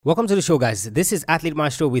Welcome to the show, guys. This is Athlete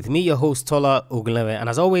Maestro with me, your host, Tola Ogunleve. And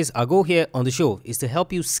as always, our goal here on the show is to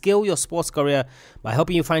help you scale your sports career by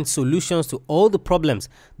helping you find solutions to all the problems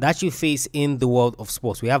that you face in the world of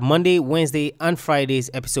sports. We have Monday, Wednesday, and Friday's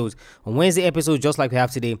episodes. On Wednesday episode, just like we have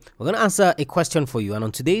today, we're going to answer a question for you. And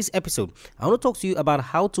on today's episode, I want to talk to you about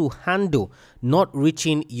how to handle not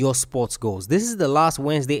reaching your sports goals. This is the last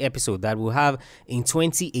Wednesday episode that we'll have in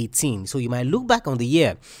 2018. So you might look back on the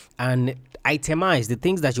year and itemize the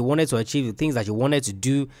things that you wanted to achieve, the things that you wanted to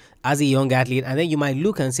do as a young athlete, and then you might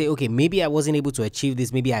look and say, okay, maybe I wasn't able to achieve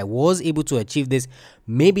this, maybe I was able to achieve this,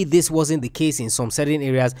 maybe this wasn't the case in some certain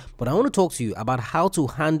areas. But I want to talk to you about how to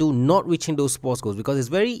handle not reaching those sports goals, because it's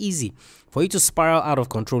very easy for you to spiral out of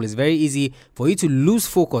control. It's very easy for you to lose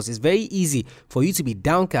focus. It's very easy for you to be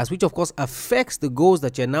downcast, which of course affects the goals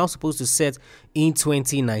that you're now supposed to set in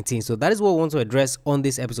 2019. So that is what we want to address on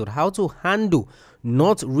this episode: how to handle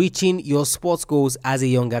not reaching your sports goals as a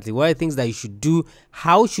young athlete. What are the things that you should do?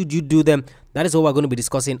 How should you do them? That is what we're going to be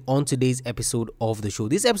discussing on today's episode of the show.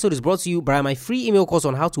 This episode is brought to you by my free email course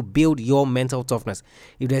on how to build your mental toughness.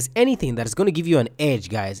 If there's anything that is going to give you an edge,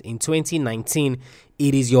 guys, in 2019,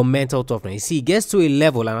 it is your mental toughness. You see, it gets to a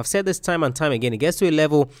level, and I've said this time and time again, it gets to a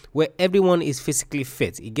level where everyone is physically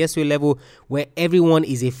fit. It gets to a level where everyone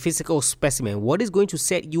is a physical specimen. What is going to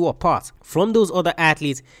set you apart from those other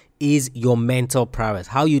athletes is your mental prowess,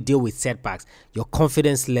 how you deal with setbacks, your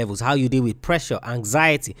confidence levels, how you deal with pressure,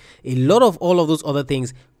 anxiety. A lot of all of those other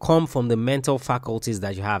things come from the mental faculties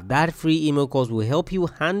that you have. That free email course will help you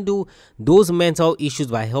handle those mental issues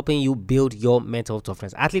by helping you build your mental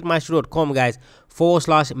toughness. AthleteMaestro.com, guys,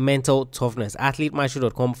 /mental toughness.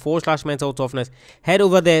 AthleteMaestro.com /mental toughness. Head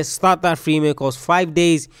over there, start that free email course. 5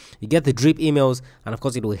 days, you get the drip emails, and of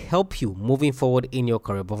course, it will help you moving forward in your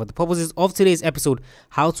career. But for the purposes of today's episode,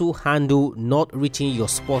 how to handle not reaching your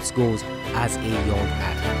sports goals as a young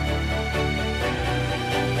athlete.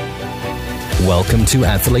 Welcome to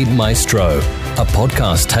Athlete Maestro, a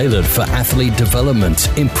podcast tailored for athlete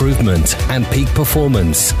development, improvement, and peak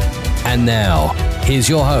performance. And now, here's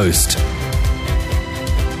your host.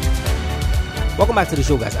 Welcome back to the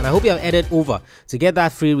show, guys, and I hope you have headed over to get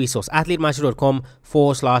that free resource, AthleteMaestro.com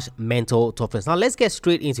 /mental toughness. Now, let's get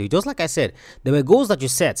straight into it. Just like I said, there were goals that you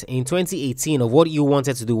set in 2018 of what you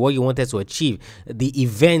wanted to do, what you wanted to achieve, the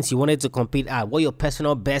events you wanted to compete at, what your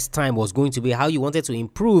personal best time was going to be, how you wanted to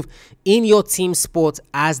improve in your team sport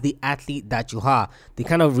as the athlete that you are, the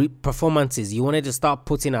kind of performances you wanted to start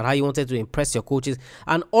putting out, how you wanted to impress your coaches,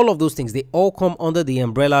 and all of those things. They all come under the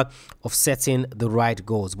umbrella of setting the right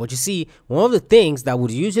goals. But you see, one of the things that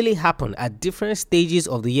would usually happen at different stages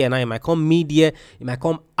of the year, now it might come mid-year, it might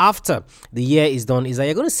come after the year is done, is that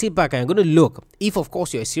you're going to sit back and you're going to look, if of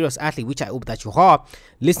course you're a serious athlete, which I hope that you are,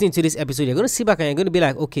 listening to this episode, you're going to sit back and you're going to be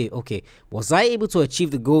like, okay, was I able to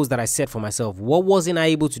achieve the goals that I set for myself? What wasn't I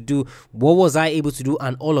able to do? What was I able to do?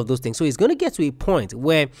 And all of those things. So it's going to get to a point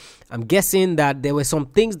where I'm guessing that there were some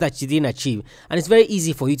things that you didn't achieve, and it's very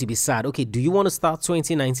easy for you to be sad. Okay, do you want to start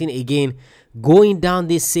 2019 again, going down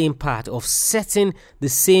this same path of setting the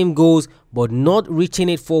same goals but not reaching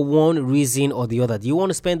it for one reason or the other? Do you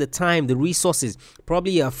want to spend the time, the resources?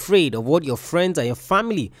 Probably you're afraid of what your friends and your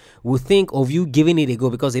family will think of you giving it a go,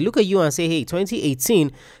 because they look at you and say, hey,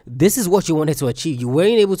 2018, this is what you wanted to achieve. You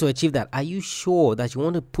weren't able to achieve that. Are you sure that you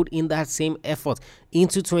want to put in that same effort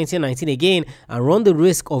into 2019 again and run the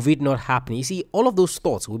risk of it not happening? You see, all of those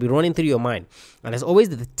thoughts will be running through your mind, and there's always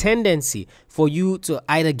the tendency for you to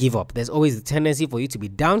either give up. There's always the tendency for you to be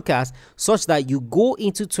downcast, such that you go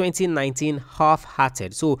into 2019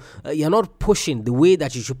 half-hearted. So you're not pushing the way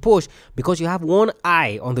that you should push, because you have one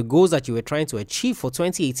eye on the goals that you were trying to achieve for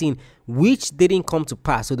 2018, which didn't come to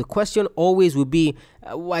pass. So the question always will be,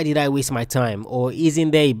 why did I waste my time? Or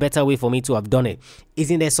isn't there a better way for me to have done it?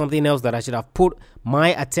 Isn't there something else that I should have put my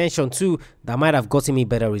attention to that might have gotten me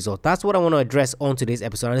better results? That's what I want to address on today's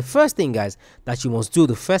episode. And the first thing, guys, that you must do,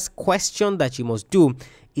 the first question that you must do,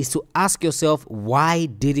 is to ask yourself, why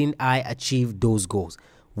didn't I achieve those goals?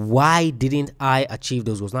 Why didn't I achieve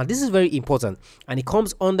those goals? Now, this is very important, and it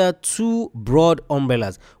comes under two broad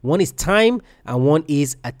umbrellas. One is time and one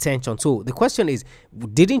is attention. So the question is,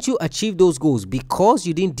 didn't you achieve those goals because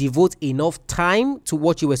you didn't devote enough time to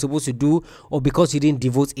what you were supposed to do, or because you didn't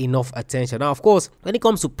devote enough attention? Now, of course, when it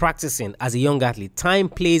comes to practicing as a young athlete, time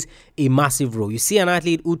plays a massive role. You see an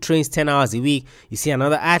athlete who trains 10 hours a week, you see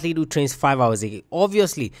another athlete who trains 5 hours a week.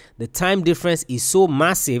 Obviously, the time difference is so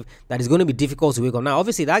massive that it's going to be difficult to wake up. Now,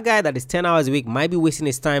 obviously, that guy that is 10 hours a week might be wasting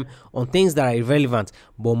his time on things that are irrelevant,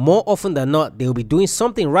 but more often than not, they'll be doing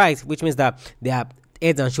something right, which means that they are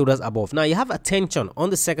heads and shoulders above. Now you have attention on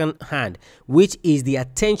the second hand, which is the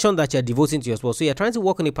attention that you're devoting to your sport. So you're trying to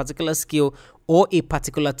work on a particular skill or a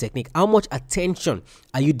particular technique. How much attention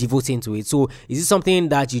are you devoting to it? So is it something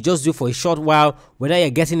that you just do for a short while, whether you're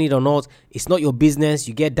getting it or not? It's not your business.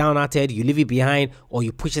 You get downhearted, you leave it behind, or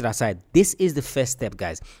you push it aside. This is the first step,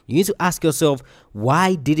 guys. You need to ask yourself,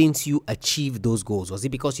 why didn't you achieve those goals? Was it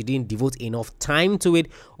because you didn't devote enough time to it,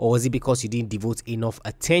 or was it because you didn't devote enough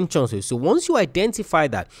attention to it? So once you identify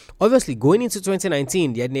that, obviously going into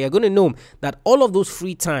 2019, you're going to know that all of those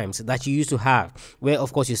free times that you used to have, where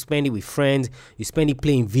of course you spend it with friends, you spend it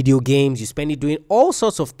playing video games, you spend it doing all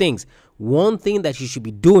sorts of things. One thing that you should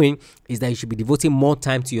be doing is that you should be devoting more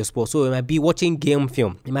time to your sport. So it might be watching game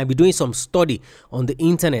film. It might be doing some study on the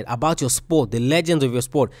internet about your sport, the legends of your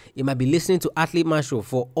sport. It might be listening to Athlete Maestro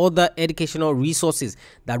for other educational resources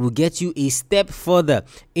that will get you a step further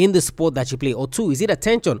in the sport that you play. Or two, is it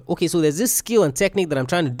attention? Okay, so there's this skill and technique that I'm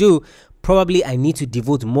trying to do. Probably I need to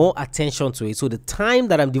devote more attention to it. So the time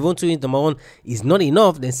that I'm devoting to it, number one, is not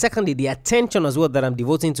enough. Then secondly, the attention as well that I'm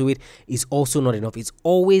devoting to it is also not enough. It's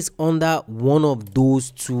always under one of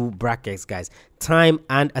those two brackets, guys. Time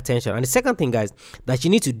and attention. And the second thing, guys, that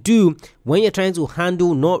you need to do when you're trying to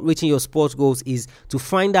handle not reaching your sports goals is to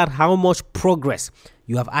find out how much progress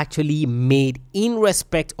you have actually made in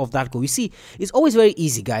respect of that goal. You see, it's always very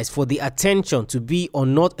easy, guys, for the attention to be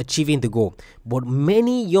on not achieving the goal. But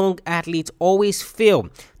many young athletes always fail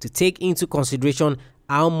to take into consideration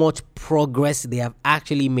how much progress they have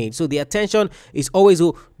actually made. So the attention is always,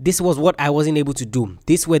 oh, this was what I wasn't able to do.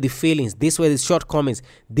 These were the failings. These were the shortcomings.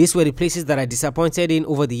 These were the places that I disappointed in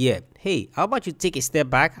over the year. Hey, how about you take a step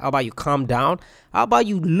back? How about you calm down? How about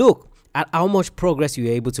you look at how much progress you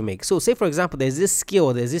were able to make? So say, for example, there's this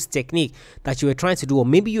skill, there's this technique that you were trying to do, or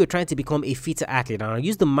maybe you were trying to become a fitter athlete. And I'll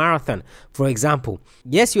use the marathon, for example.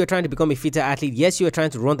 Yes, you were trying to become a fitter athlete. Yes, you were trying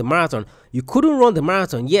to run the marathon. You couldn't run the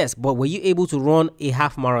marathon, yes, but were you able to run a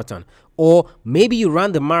half marathon? Or maybe you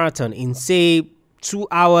ran the marathon in, say, 2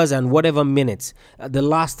 hours and whatever minutes the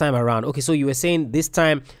last time around. Okay, so you were saying this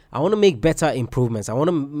time I want to make better improvements. I want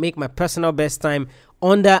to make my personal best time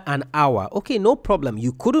under an hour. Okay, no problem.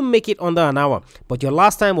 You couldn't make it under an hour, but your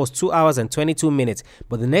last time was 2 hours and 22 minutes.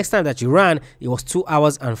 But the next time that you ran, it was 2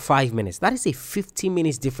 hours and 5 minutes. That is a 15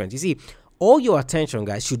 minutes difference. You see, all your attention,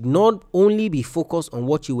 guys, should not only be focused on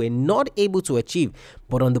what you were not able to achieve,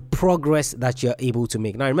 but on the progress that you're able to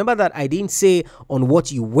make. Now, remember that I didn't say on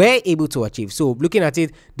what you were able to achieve. So looking at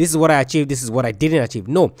it, this is what I achieved, this is what I didn't achieve.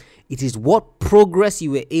 No, it is what progress you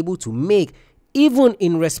were able to make, even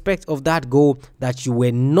in respect of that goal that you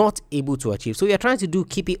were not able to achieve. So you're trying to do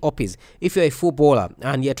keep it uppies if you're a footballer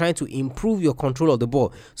and you're trying to improve your control of the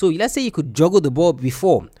ball. So let's say you could juggle the ball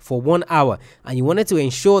before for 1 hour and you wanted to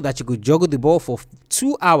ensure that you could juggle the ball for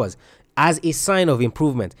 2 hours as a sign of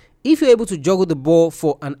improvement. If you're able to juggle the ball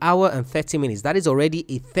for an hour and 30 minutes, that is already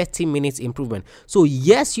a 30 minutes improvement. So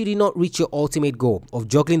yes, you did not reach your ultimate goal of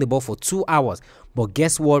juggling the ball for 2 hours, but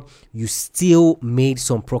guess what? You still made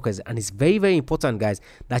some progress. And it's very, very important, guys,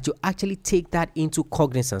 that you actually take that into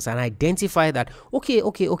cognizance and identify that, okay,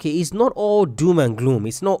 it's not all doom and gloom.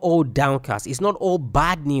 It's not all downcast. It's not all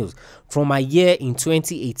bad news. From my year in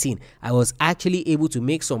 2018, I was actually able to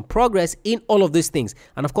make some progress in all of these things.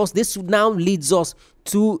 And of course, this now leads us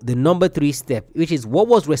to the number 3 step, which is what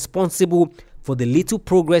was responsible for the little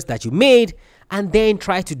progress that you made, and then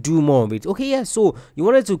try to do more of it. Okay, yeah, so you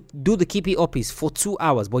wanted to do the keep it uppies for 2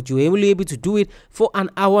 hours, but you were only able to do it for an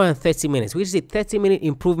hour and 30 minutes, which is a 30-minute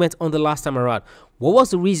improvement on the last time around. What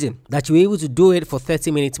was the reason that you were able to do it for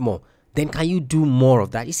 30 minutes more? Then can you do more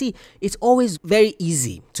of that? You see, it's always very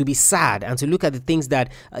easy to be sad and to look at the things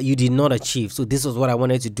that you did not achieve. So this was what I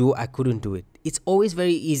wanted to do, I couldn't do it. It's always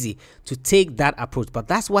very easy to take that approach, but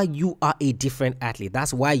that's why you are a different athlete.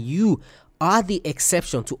 That's why you are the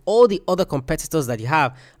exception to all the other competitors that you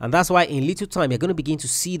have. And that's why in little time, you're going to begin to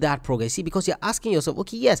see that progress. See, because you're asking yourself,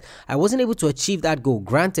 okay, yes, I wasn't able to achieve that goal.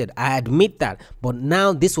 Granted, I admit that. But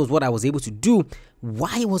now this was what I was able to do.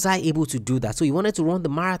 Why was I able to do that? So you wanted to run the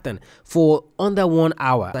marathon for under 1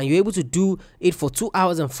 hour and you're able to do it for 2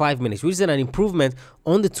 hours and 5 minutes, which is an improvement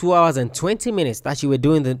on the 2 hours and 20 minutes that you were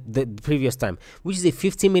doing the previous time, which is a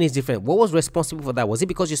 15 minutes difference. What was responsible for that? Was it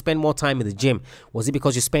because you spent more time in the gym? Was it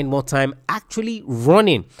because you spent more time actually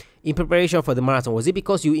running in preparation for the marathon? Was it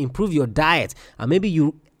because you improved your diet and maybe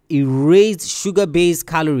you erased sugar-based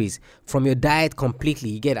calories from your diet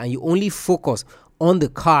completely, and you only focus on the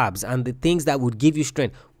carbs and the things that would give you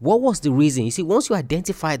strength? What was the reason? You see, once you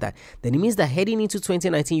identify that, then it means that heading into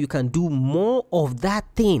 2019, you can do more of that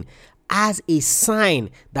thing as a sign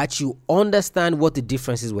that you understand what the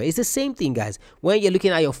differences were. It's the same thing, guys, when you're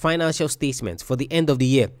looking at your financial statements for the end of the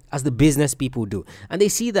year, as the business people do, and they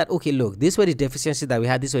see that, okay, look, these were the deficiencies that we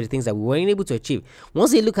had, these were the things that we weren't able to achieve.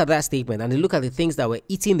 Once they look at that statement and they look at the things that were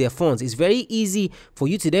eating their funds, it's very easy for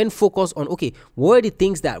you to then focus on, okay, what are the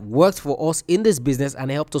things that worked for us in this business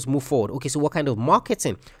and helped us move forward? Okay, so what kind of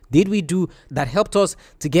marketing did we do that helped us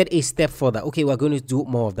to get a step further? Okay, we're going to do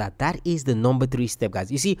more of that. That is the number 3 step,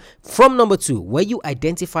 guys. You see, from number 2, where you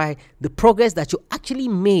identify the progress that you actually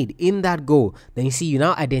made in that goal, then you see, you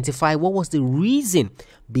now identify what was the reason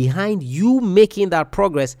behind you making that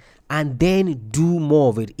progress, and then do more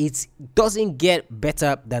of it. It doesn't get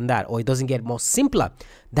better than that, or it doesn't get more simpler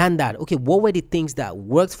than that. Okay, what were the things that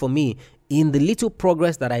worked for me in the little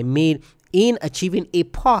progress that I made in achieving a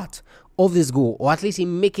part of this goal, or at least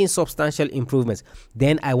in making substantial improvements?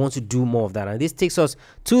 Then I want to do more of that. And this takes us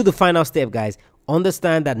to the final step, guys.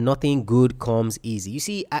 Understand that nothing good comes easy. You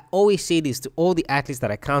see, I always say this to all the athletes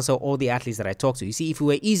that I counsel, all the athletes that I talk to. You see, if it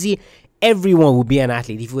were easy, everyone would be an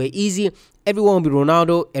athlete. If it were easy, everyone would be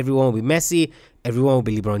Ronaldo, everyone would be Messi, everyone will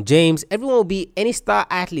be LeBron James, everyone will be any star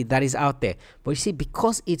athlete that is out there. But you see,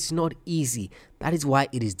 because it's not easy, that is why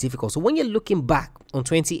it is difficult. So when you're looking back on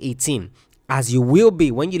 2018, as you will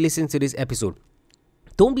be when you listen to this episode,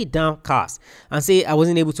 don't be downcast and say, I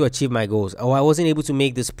wasn't able to achieve my goals, or I wasn't able to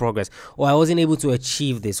make this progress, or I wasn't able to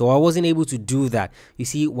achieve this, or I wasn't able to do that. You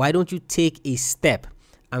see, why don't you take a step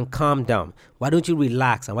and calm down? Why don't you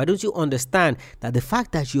relax? And why don't you understand that the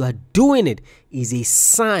fact that you are doing it is a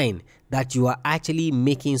sign that you are actually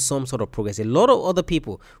making some sort of progress? A lot of other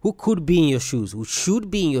people who could be in your shoes, who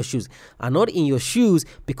should be in your shoes, are not in your shoes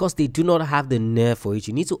because they do not have the nerve for it.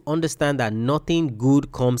 You need to understand that nothing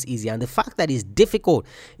good comes easy. And the fact that it's difficult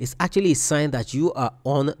is actually a sign that you are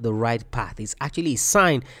on the right path. It's actually a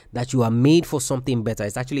sign that you are made for something better.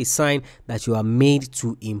 It's actually a sign that you are made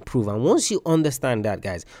to improve. And once you understand that,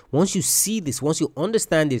 guys, once you see this, once you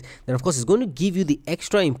understand this, then of course it's going to give you the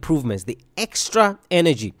extra improvements, the extra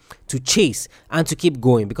energy to chase and to keep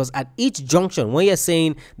going. Because at each junction, when you're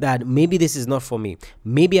saying that maybe this is not for me,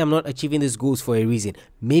 maybe I'm not achieving these goals for a reason,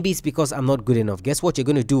 maybe it's because I'm not good enough, guess what you're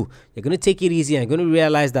going to do? You're going to take it easy and you're going to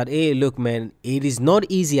realize that, hey, look, man, it is not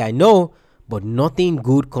easy, I know, but nothing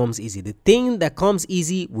good comes easy. The thing that comes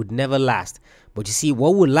easy would never last. But you see,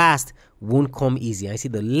 what will last won't come easy. I see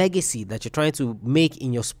the legacy that you're trying to make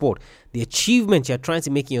in your sport, the achievements you're trying to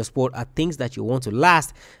make in your sport are things that you want to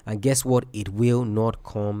last. And guess what? It will not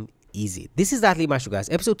come easy. This is Athlete Maestro, guys,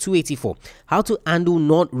 episode 284, how to handle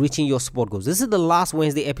not reaching your sport goals. This is the last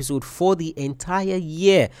Wednesday episode for the entire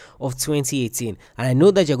year of 2018, and I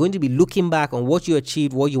know that you're going to be looking back on what you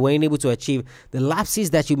achieved, what you weren't able to achieve, the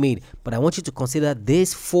lapses that you made, but I want you to consider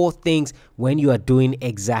these 4 things when you are doing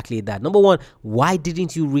exactly that. Number 1, why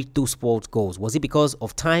didn't you reach those sports goals? Was it because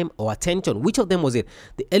of time or attention? Which of them was it?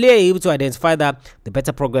 The earlier you're able to identify that, the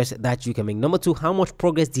better progress that you can make. Number 2, how much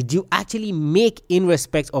progress did you actually make in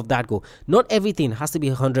respect of that goal? Not everything has to be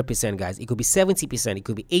 100%, guys. It could be 70%, it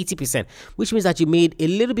could be 80%, which means that you made a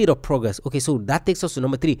little bit of progress. Okay, so that takes us to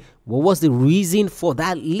number 3. What was the reason for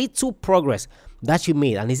that little progress that you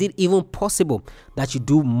made? And is it even possible that you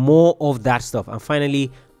do more of that stuff? And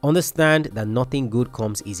finally, understand that nothing good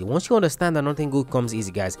comes easy. Once you understand that nothing good comes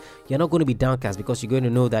easy, guys, you're not going to be downcast, because you're going to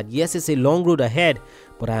know that yes, it's a long road ahead,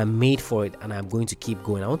 but I am made for it and I'm going to keep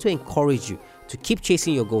going. I want to encourage you to keep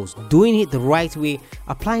chasing your goals, doing it the right way,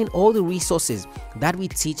 applying all the resources that we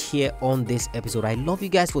teach here on this episode. I love you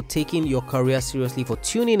guys for taking your career seriously, for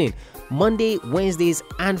tuning in Monday, Wednesdays,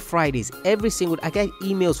 and Fridays. Every single I get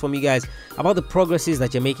emails from you guys about the progresses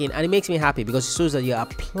that you're making, and it makes me happy because it shows that you're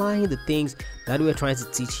applying the things that we're trying to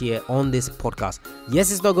teach here on this podcast.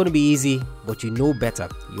 Yes, it's not going to be easy, but you know better.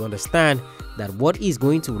 You understand that what is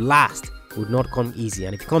going to last would not come easy,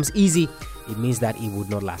 and if it comes easy, it means that it would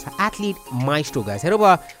not last. Athlete Maestro, guys, head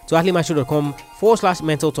over to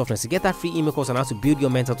athletemaestro.com/mental toughness to get that free email course on how to build your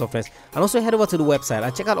mental toughness. And also head over to the website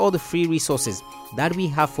and check out all the free resources that we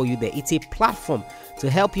have for you there. It's a platform to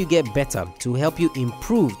help you get better, to help you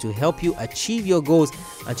improve, to help you achieve your goals,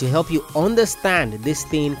 and to help you understand this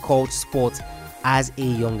thing called sports as a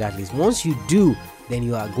young athlete. Once you do, then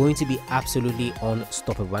you are going to be absolutely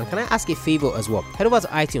unstoppable. And can I ask a favor as well? Head over to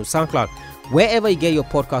iTunes, SoundCloud, wherever you get your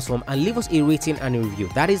podcast from, and leave us a rating and a review.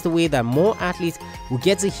 That is the way that more athletes will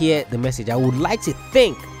get to hear the message. I would like to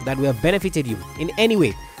think that we have benefited you in any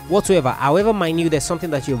way whatsoever. However minute, there's something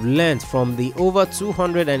that you've learned from the over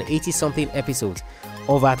 280 something episodes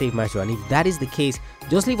of Athlete Maestro. And if that is the case,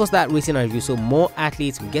 just leave us that rating and review so more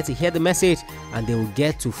athletes will get to hear the message and they will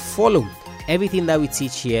get to follow everything that we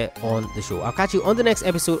teach here on the show. I'll catch you on the next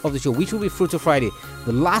episode of the show, which will be Fruitful Friday,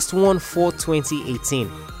 the last one for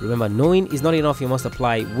 2018. Remember, knowing is not enough, you must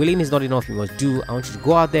apply. Willing is not enough, you must do. I want you to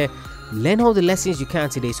go out there, learn all the lessons you can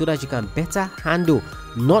today so that you can better handle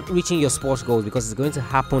not reaching your sports goals, because it's going to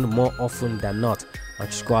happen more often than not. I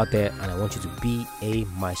want you to go out there and I want you to be a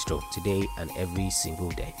maestro today and every single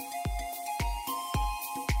day.